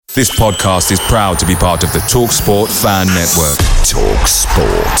This podcast is proud to be part of the TalkSport Fan Network.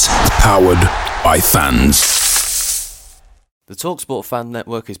 TalkSport. Powered by fans. The TalkSport Fan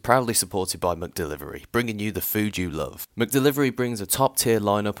Network is proudly supported by McDelivery, bringing you the food you love. McDelivery brings a top-tier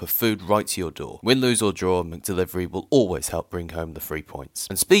lineup of food right to your door. Win, lose or draw, McDelivery will always help bring home the free points.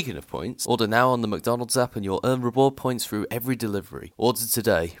 And speaking of points, order now on the McDonald's app and you'll earn reward points through every delivery. Order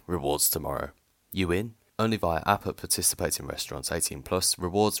today, rewards tomorrow. You in? Only via app at participating restaurants. 18+.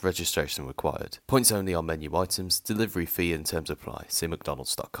 Rewards registration required. Points only on menu items. Delivery fee and terms apply. See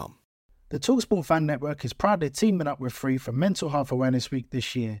mcdonalds.com. The TalkSport Fan Network is proudly teaming up with Free for Mental Health Awareness Week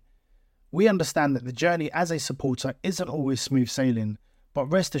this year. We understand that the journey as a supporter isn't always smooth sailing, but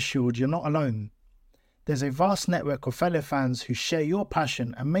rest assured you're not alone. There's a vast network of fellow fans who share your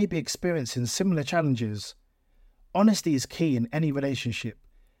passion and may be experiencing similar challenges. Honesty is key in any relationship.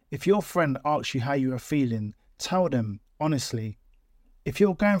 If your friend asks you how you are feeling, tell them honestly. If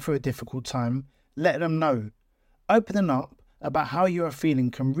you're going through a difficult time, let them know. Opening up about how you are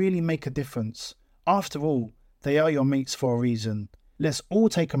feeling can really make a difference. After all, they are your mates for a reason. Let's all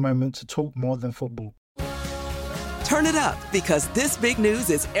take a moment to talk more than football. Turn it up, because this big news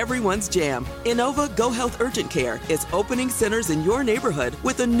is everyone's jam. Innova Go Health Urgent Care is opening centers in your neighborhood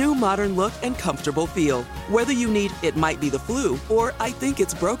with a new modern look and comfortable feel. Whether you need "it might be the flu" or "I think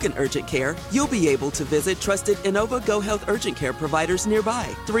it's broken" urgent care, you'll be able to visit trusted Innova Go Health Urgent Care providers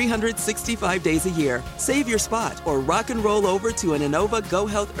nearby 365 days a year. Save your spot or rock and roll over to an Innova Go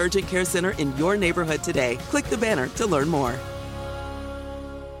Health Urgent Care center in your neighborhood today. Click the banner to learn more.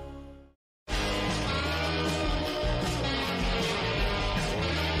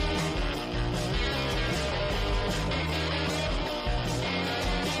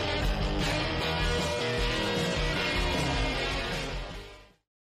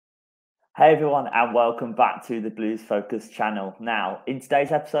 Hey everyone, and welcome back to the Blues Focus channel. Now, in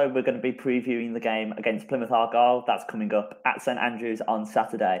today's episode, we're going to be previewing the game against Plymouth Argyle. That's coming up at St Andrews on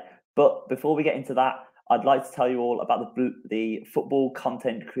Saturday. But before we get into that, I'd like to tell you all about the Football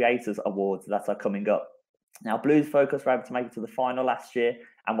Content Creators Awards that are coming up. Now, Blues Focus were able to make it to the final last year,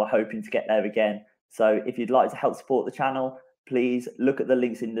 and we're hoping to get there again. So if you'd like to help support the channel, please look at the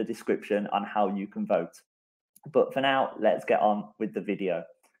links in the description on how you can vote. But for now, let's get on with the video.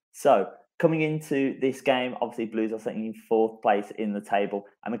 So, coming into this game, obviously Blues are sitting in fourth place in the table,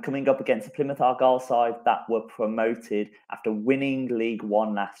 and we're coming up against the Plymouth Argyle side that were promoted after winning League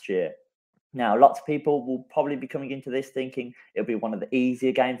One last year. Now, lots of people will probably be coming into this thinking it'll be one of the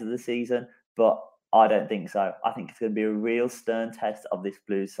easier games of the season, but I don't think so. I think it's going to be a real stern test of this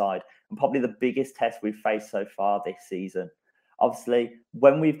Blues side, and probably the biggest test we've faced so far this season. Obviously,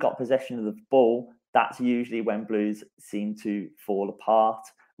 when we've got possession of the ball, that's usually when Blues seem to fall apart.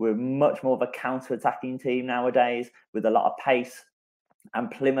 We're much more of a counter-attacking team nowadays with a lot of pace,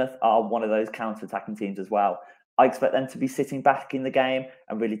 and Plymouth are one of those counter-attacking teams as well. I expect them to be sitting back in the game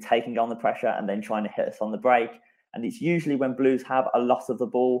and really taking on the pressure and then trying to hit us on the break. And it's usually when Blues have a lot of the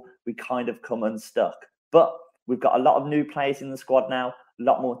ball, we kind of come unstuck. But we've got a lot of new players in the squad now, a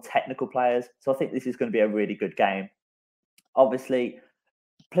lot more technical players. So I think this is going to be a really good game. Obviously,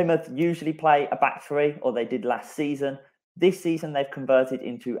 Plymouth usually play a back three, or they did last season. This season, they've converted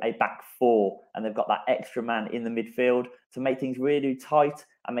into a back four, and they've got that extra man in the midfield to make things really tight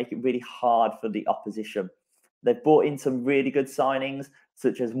and make it really hard for the opposition. They've brought in some really good signings,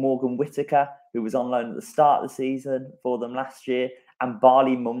 such as Morgan Whittaker, who was on loan at the start of the season for them last year, and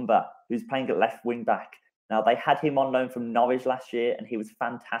Barley Mumba, who's playing at left wing back. Now, they had him on loan from Norwich last year, and he was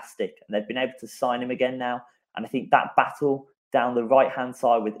fantastic, and they've been able to sign him again now. And I think that battle down the right-hand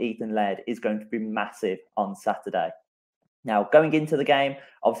side with Ethan Laird is going to be massive on Saturday. Now, going into the game,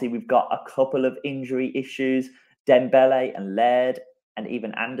 obviously, we've got a couple of injury issues. Dembele and Laird and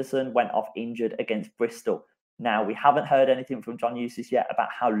even Anderson went off injured against Bristol. Now, we haven't heard anything from John Eustace yet about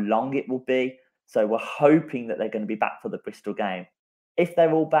how long it will be. So we're hoping that they're going to be back for the Bristol game. If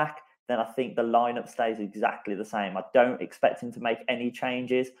they're all back, then I think the lineup stays exactly the same. I don't expect him to make any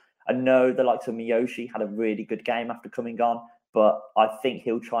changes. I know the likes of Miyoshi had a really good game after coming on, but I think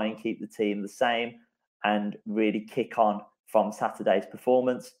he'll try and keep the team the same and really kick on from Saturday's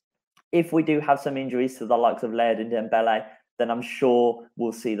performance. If we do have some injuries to the likes of Laird and Dembele, then I'm sure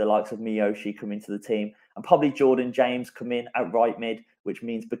we'll see the likes of Miyoshi come into the team, and probably Jordan James come in at right mid, which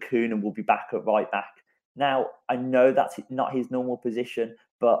means Bakuna will be back at right back. Now, I know that's not his normal position,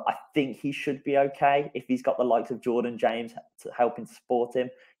 but I think he should be okay if he's got the likes of Jordan James helping to support him.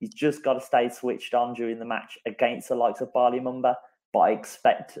 He's just got to stay switched on during the match against the likes of Barley Mumba, but I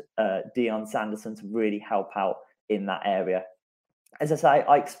expect Dion Sanderson to really help out in that area. As I say,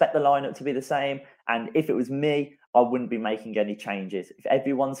 I expect the lineup to be the same. And if it was me, I wouldn't be making any changes. If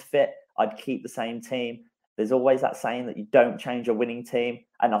everyone's fit, I'd keep the same team. There's always that saying that you don't change a winning team,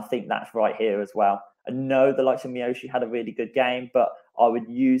 and I think that's right here as well. I know the likes of Miyoshi had a really good game, but I would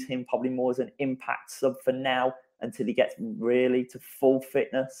use him probably more as an impact sub for now until he gets really to full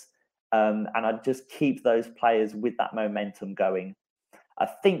fitness. And I'd just keep those players with that momentum going. I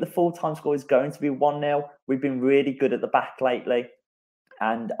think the full-time score is going to be 1-0. We've been really good at the back lately,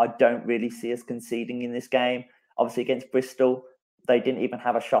 and I don't really see us conceding in this game. Obviously, against Bristol, they didn't even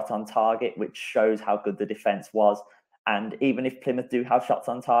have a shot on target, which shows how good the defence was. And even if Plymouth do have shots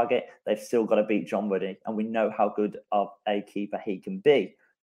on target, they've still got to beat John Ruddy, and we know how good of a keeper he can be.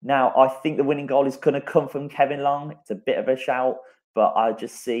 Now, I think the winning goal is going to come from Kevin Long. It's a bit of a shout, but I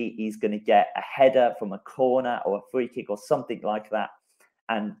just see he's going to get a header from a corner or a free kick or something like that,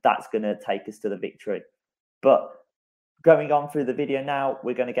 and that's going to take us to the victory. But going on through the video now,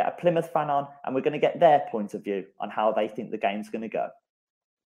 we're going to get a Plymouth fan on, and we're going to get their point of view on how they think the game's going to go.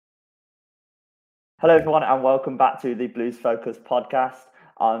 Hello, everyone, and welcome back to the Blues Focus podcast.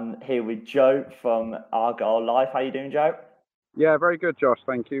 I'm here with Joe from Argyle Life. How are you doing, Joe? Yeah, very good, Josh.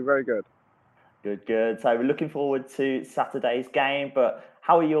 Thank you. Very good. Good. So we're looking forward to Saturday's game, but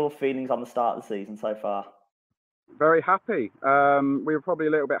how are your feelings on the start of the season so far? Very happy. We were probably a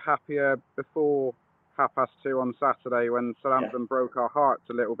little bit happier before 2:30 on Saturday when Southampton broke our hearts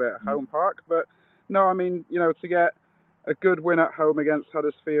a little bit at Home Park. But no, I mean, to get a good win at home against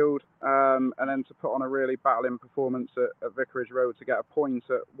Huddersfield, and then to put on a really battling performance at Vicarage Road to get a point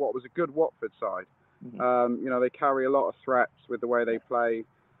at what was a good Watford side. They carry a lot of threats with the way they play.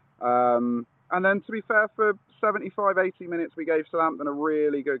 And then, to be fair, for 75, 80 minutes, we gave Southampton a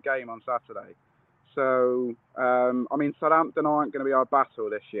really good game on Saturday. So, Southampton aren't going to be our battle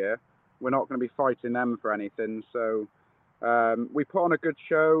this year. We're not going to be fighting them for anything. So, we put on a good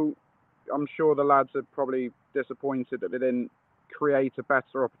show. I'm sure the lads are probably disappointed that they didn't create a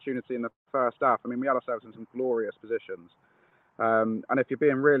better opportunity in the first half. I mean, we had ourselves in some glorious positions. And if you're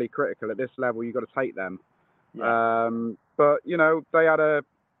being really critical at this level, you've got to take them. Yeah. But, they had a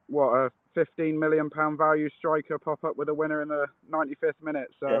 15 million pound value striker pop up with a winner in the 95th minute.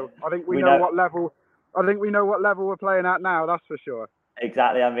 So I think we know what level we're playing at now, that's for sure.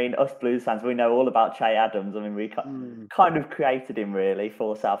 Exactly. I mean, us Blues fans, we know all about Che Adams. I mean, we kind of created him really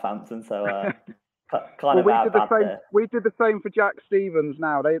for Southampton. So we did the same for Jack Stevens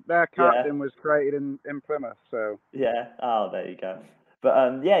now. Their captain was created in Plymouth. So yeah. Oh, there you go.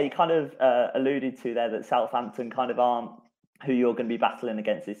 But you kind of alluded to there that Southampton kind of aren't who you're going to be battling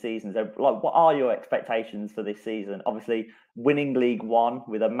against this season. So, what are your expectations for this season? Obviously, winning League One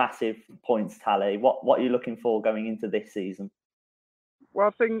with a massive points tally. What are you looking for going into this season? Well,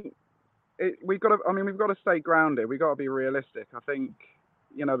 I think we've got to stay grounded. We've got to be realistic. I think,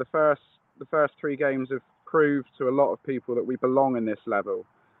 the first three games have proved to a lot of people that we belong in this level.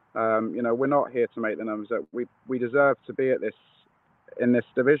 We're not here to make the numbers up. We deserve to be in this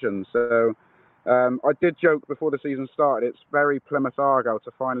division. So I did joke before the season started, it's very Plymouth Argyle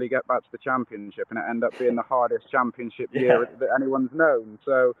to finally get back to the championship, and it ended up being the hardest championship year that anyone's known.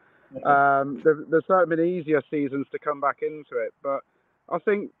 So there's certainly been easier seasons to come back into it. But I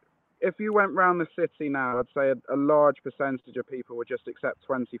think if you went round the city now, I'd say a large percentage of people would just accept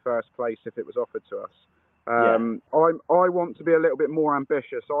 21st place if it was offered to us. I want to be a little bit more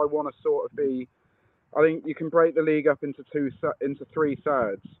ambitious. I want to sort of be, I think you can break the league up into three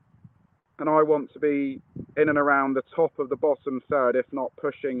thirds. And I want to be in and around the top of the bottom third, if not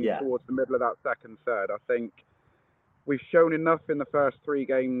pushing towards the middle of that second third. I think we've shown enough in the first three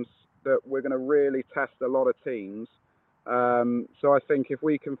games that we're going to really test a lot of teams. So I think if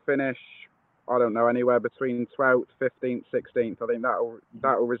we can finish, I don't know, anywhere between 12th, 15th, 16th, I think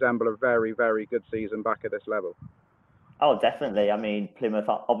that'll resemble a very, very good season back at this level. Oh, definitely. I mean, Plymouth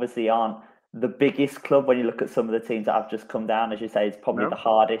obviously aren't the biggest club when you look at some of the teams that have just come down. As you say, it's probably the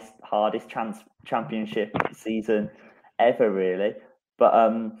hardest championship season ever, really. But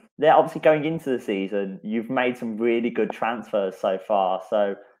obviously going into the season, you've made some really good transfers so far.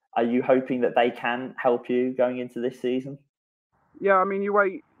 So are you hoping that they can help you going into this season? Yeah, I mean, you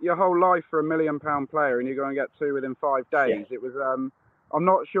wait your whole life for £1 million player and you're going to get two within 5 days. Yeah. It was. I'm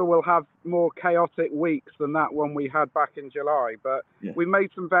not sure we'll have more chaotic weeks than that one we had back in July, but we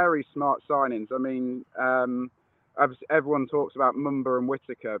made some very smart signings. I mean, everyone talks about Mumba and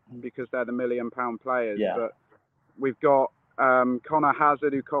Whittaker because they're the £1 million players, but we've got Connor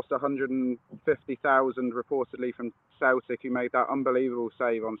Hazard, who cost 150,000 reportedly from Celtic, who made that unbelievable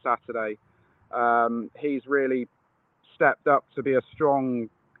save on Saturday. He's really stepped up to be a strong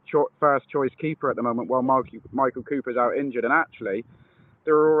first choice keeper at the moment while Michael Cooper's out injured, and actually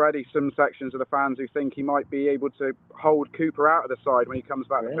there are already some sections of the fans who think he might be able to hold Cooper out of the side when he comes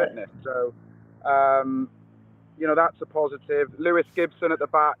back to fitness. So, that's a positive. Lewis Gibson at the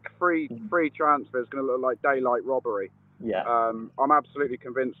back, free transfer is going to look like daylight robbery. Yeah. I'm absolutely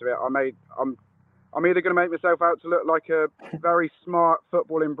convinced of it. I'm either going to make myself out to look like a very smart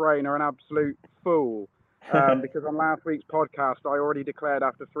footballing brain or an absolute fool. Because on last week's podcast, I already declared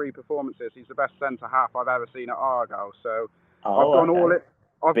after 3 performances he's the best centre half I've ever seen at Argyle. So I've gone all in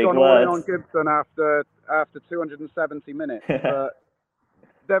on Gibson after 270 minutes. But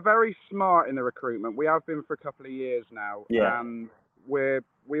they're very smart in the recruitment. We have been for a couple of years now, and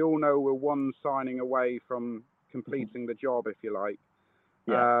we all know we're one signing away from completing the job, if you like.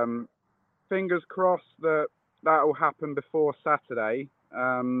 Yeah. Fingers crossed that will happen before Saturday.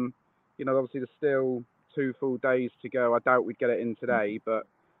 Obviously there's still 2 full days to go. I doubt we'd get it in today, but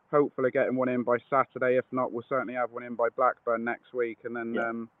hopefully getting one in by Saturday. If not, we'll certainly have one in by Blackburn next week, and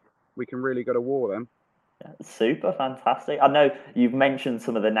then we can really go to war then. Yeah, super fantastic. I know you've mentioned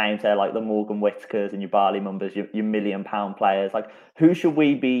some of the names there, like the Morgan Whitakers and your Barley Mumbers, your £1 million players. Like, who should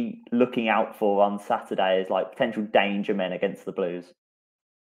we be looking out for on Saturday as like potential danger men against the Blues?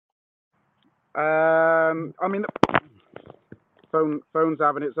 Phone's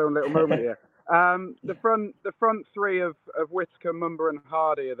having its own little moment here. The front 3 of Whitaker, Mumber, and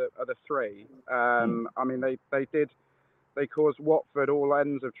Hardy are the 3. They caused Watford all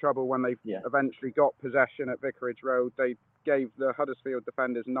ends of trouble when they eventually got possession at Vicarage Road. They gave the Huddersfield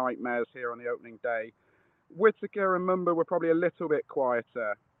defenders nightmares here on the opening day. Whitaker and Mumber were probably a little bit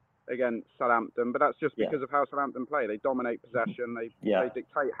quieter against Southampton, but that's just because of how Southampton play. They dominate possession. They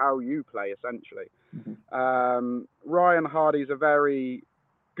dictate how you play, essentially. Ryan Hardy's a very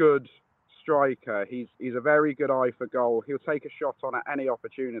good striker. He's a very good eye for goal. He'll take a shot on at any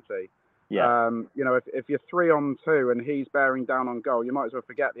opportunity. If you're 3-on-2 and he's bearing down on goal, you might as well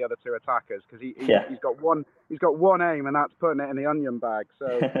forget the other 2 attackers, because he's got one aim, and that's putting it in the onion bag.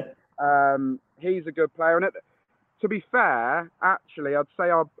 So he's a good player. And to be fair, actually, I'd say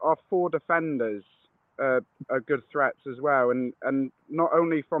our 4 defenders are good threats as well, and not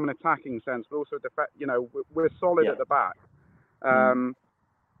only from an attacking sense, but also we're solid at the back.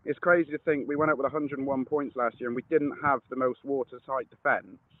 It's crazy to think we went up with 101 points last year, and we didn't have the most watertight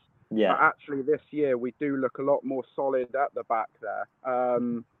defence. Yeah. But actually, this year we do look a lot more solid at the back there.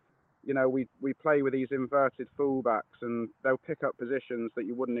 We play with these inverted fullbacks, and they'll pick up positions that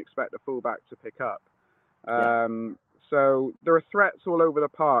you wouldn't expect a fullback to pick up. So there are threats all over the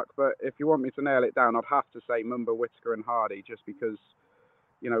park, but if you want me to nail it down, I'd have to say Mumber, Whitaker, and Hardy, just because,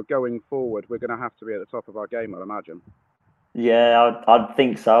 going forward, we're going to have to be at the top of our game, I'd imagine. Yeah, I'd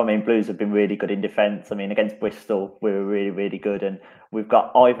think so. I mean, Blues have been really good in defence. I mean, against Bristol, we were really, really good. And we've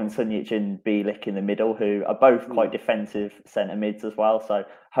got Ivan Sunjic and Bielik in the middle, who are both quite defensive centre mids as well. So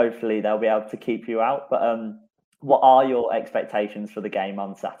hopefully they'll be able to keep you out. But what are your expectations for the game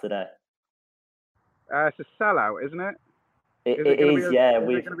on Saturday? It's a sellout, isn't it? It is, yeah. Is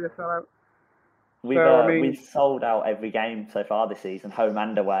it going to be a sellout? We've sold out every game so far this season, home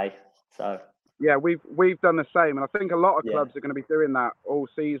and away. So... Yeah, we've done the same, and I think a lot of clubs are going to be doing that all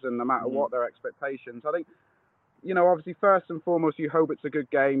season, no matter what their expectations. I think, obviously, first and foremost, you hope it's a good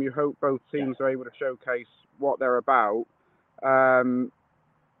game. You hope both teams are able to showcase what they're about. I'm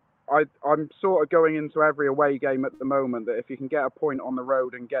sort of going into every away game at the moment that if you can get a point on the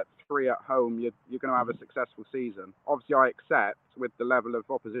road and get 3 at home, you're going to have a successful season. Obviously, I accept with the level of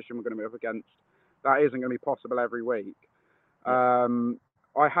opposition we're going to be up against, that isn't going to be possible every week.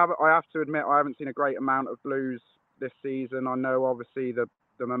 I have to admit I haven't seen a great amount of Blues this season. I know obviously the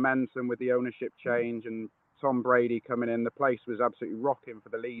momentum with the ownership change and Tom Brady coming in, the place was absolutely rocking for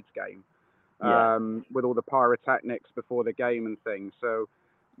the Leeds game, with all the pyrotechnics before the game and things. So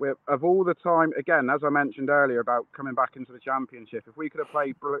of all the time, again, as I mentioned earlier about coming back into the Championship, if we could have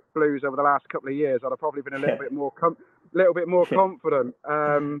played Blues over the last couple of years, I'd have probably been a little bit more confident.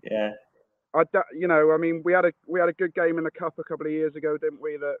 We had a good game in the Cup a couple of years ago, didn't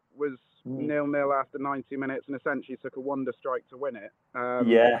we? That was 0-0 after 90 minutes and essentially took a wonder strike to win it.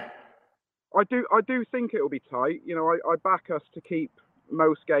 I do think it will be tight. I back us to keep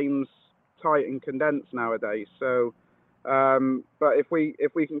most games tight and condensed nowadays. So, but if we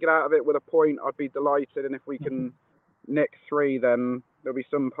can get out of it with a point, I'd be delighted. And if we can nick 3, then there'll be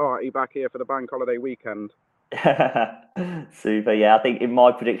some party back here for the bank holiday weekend. Super. Yeah, I think in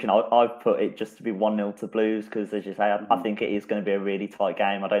my prediction, I've put it just to be 1-0 to Blues, because as you say, I think it is going to be a really tight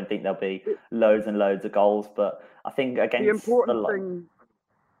game. I don't think there'll be loads and loads of goals, but I think against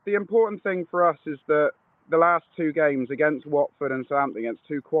the important thing for us is that the last two games against Watford and Southampton, against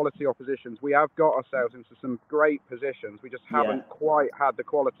two quality oppositions, we have got ourselves into some great positions. We just haven't quite had the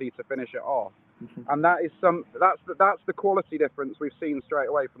quality to finish it off. And that's the quality difference we've seen straight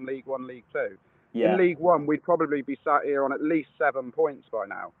away from League One, League Two. In League One, we'd probably be sat here on at least 7 points by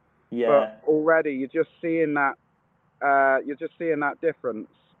now. But already you're just seeing that difference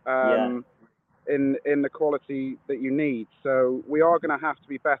in the quality that you need. So we are going to have to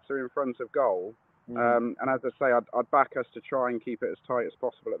be better in front of goal. And as I say, I'd back us to try and keep it as tight as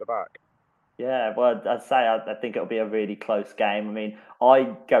possible at the back. Yeah, well, I'd say I think it'll be a really close game. I mean,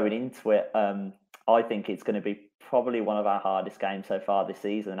 going into it, I think it's going to be probably one of our hardest games so far this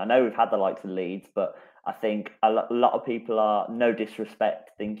season. I know we've had the likes of Leeds, but I think a lot of people are, no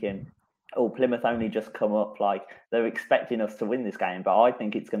disrespect, thinking, oh, Plymouth only just come up, like they're expecting us to win this game. But I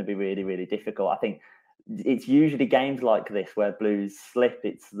think it's going to be really, really difficult. I think it's usually games like this where Blues slip.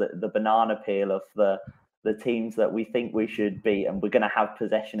 It's the banana peel of the teams that we think we should beat and we're going to have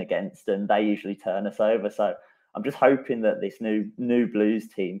possession against, and they usually turn us over. So I'm just hoping that this new Blues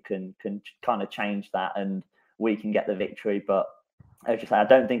team can kind of change that and we can get the victory. But as you say, I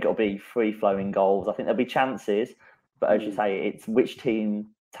don't think it'll be free-flowing goals. I think there'll be chances, but as you say, it's which team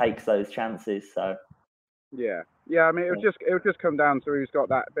takes those chances. So yeah. I mean, it'll just come down to who's got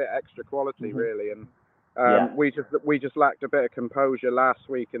that bit extra quality, really. And we just lacked a bit of composure last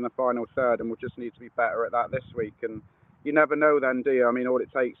week in the final third, and we'll just need to be better at that this week. And you never know, then, do you? I mean, all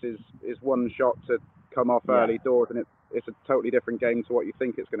it takes is one shot to come off early doors, and it's a totally different game to what you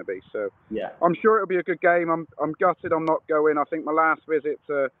think it's going to be. So I'm sure it'll be a good game. I'm gutted I'm not going. I think my last visit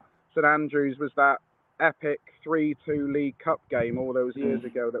to St Andrews was that epic 3-2 League Cup game all those years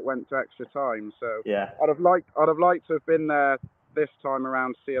ago that went to extra time. So I'd have liked to have been there this time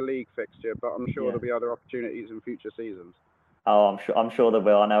around to see a league fixture, but I'm sure there'll be other opportunities in future seasons. Oh, I'm sure there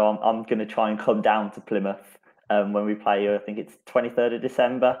will. I know I'm going to try and come down to Plymouth when we play. I think it's 23rd of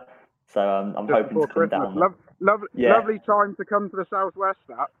December. So I'm hoping to come down. Lovely time to come to the southwest.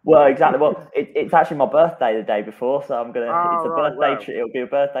 That. Well, exactly. Well, it's actually my birthday the day before, so I'm gonna. It's a birthday trip. It'll be a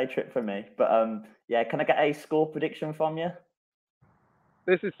birthday trip for me. But can I get a score prediction from you?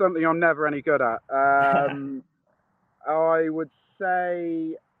 This is something I'm never any good at. I would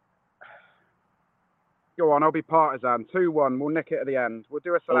say, go on. I'll be partisan. 2-1. We'll nick it at the end. We'll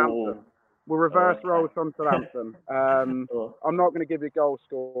do a Southampton. We'll reverse roll from Southampton. I'm not going to give you goal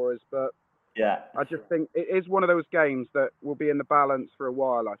scorers, but I just think it is one of those games that will be in the balance for a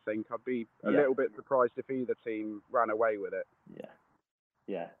while, I think. I'd be a little bit surprised if either team ran away with it.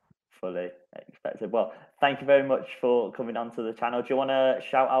 Yeah, fully expected. Well, thank you very much for coming onto the channel. Do you want to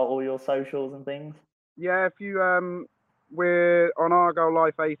shout out all your socials and things? Yeah, if you we're on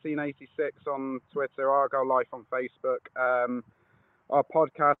ArgyleLife1886 on Twitter, ArgyleLife on Facebook. Our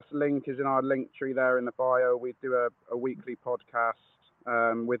podcast link is in our link tree there in the bio. We do a weekly podcast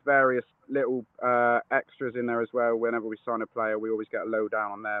with various little extras in there as well. Whenever we sign a player, we always get a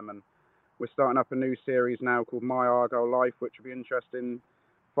lowdown on them. And we're starting up a new series now called My Argyle Life, which will be interesting,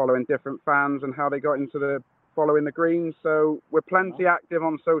 following different fans and how they got into following the Greens. So we're plenty active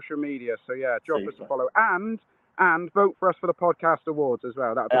on social media. So drop us a follow and vote for us for the podcast awards as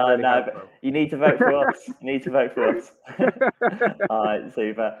well. That would be really helpful. You need to vote for us. All right,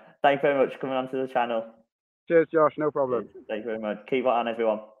 super. Thank you very much for coming onto the channel. Cheers, Josh. No problem. Thank you very much. Keep it on,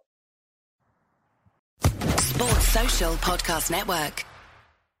 everyone. Sports Social Podcast Network.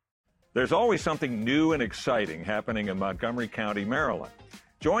 There's always something new and exciting happening in Montgomery County, Maryland.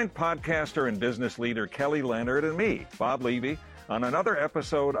 Join podcaster and business leader Kelly Leonard and me, Bob Levy, on another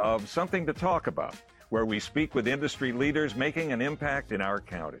episode of Something to Talk About, where we speak with industry leaders making an impact in our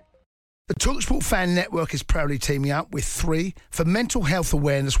county. The TalkSport Fan Network is proudly teaming up with 3 for Mental Health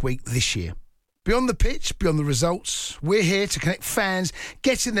Awareness Week this year. Beyond the pitch, beyond the results, we're here to connect fans,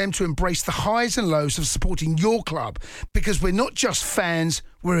 getting them to embrace the highs and lows of supporting your club, because we're not just fans,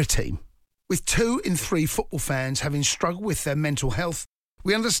 we're a team. With 2 in 3 football fans having struggled with their mental health,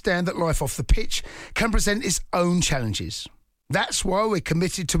 we understand that life off the pitch can present its own challenges. That's why we're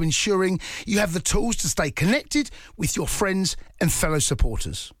committed to ensuring you have the tools to stay connected with your friends and fellow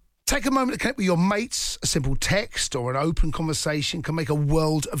supporters. Take a moment to connect with your mates. A simple text or an open conversation can make a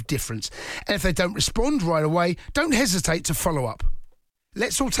world of difference. And if they don't respond right away, don't hesitate to follow up.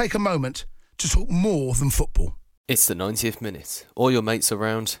 Let's all take a moment to talk more than football. It's the 90th minute. All your mates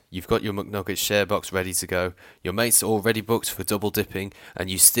around, you've got your McNuggets share box ready to go, your mates are already booked for double dipping, and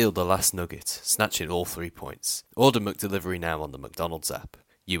you steal the last nugget, snatching all 3 points. Order McDelivery now on the McDonald's app.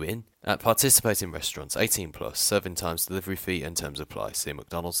 You in? At participating restaurants, 18 plus, serving times, delivery fee and terms apply. See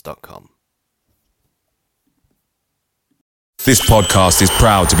mcdonalds.com. This podcast is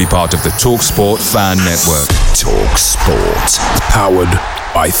proud to be part of the TalkSport Fan Network. TalkSport. Powered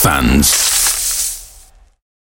by fans.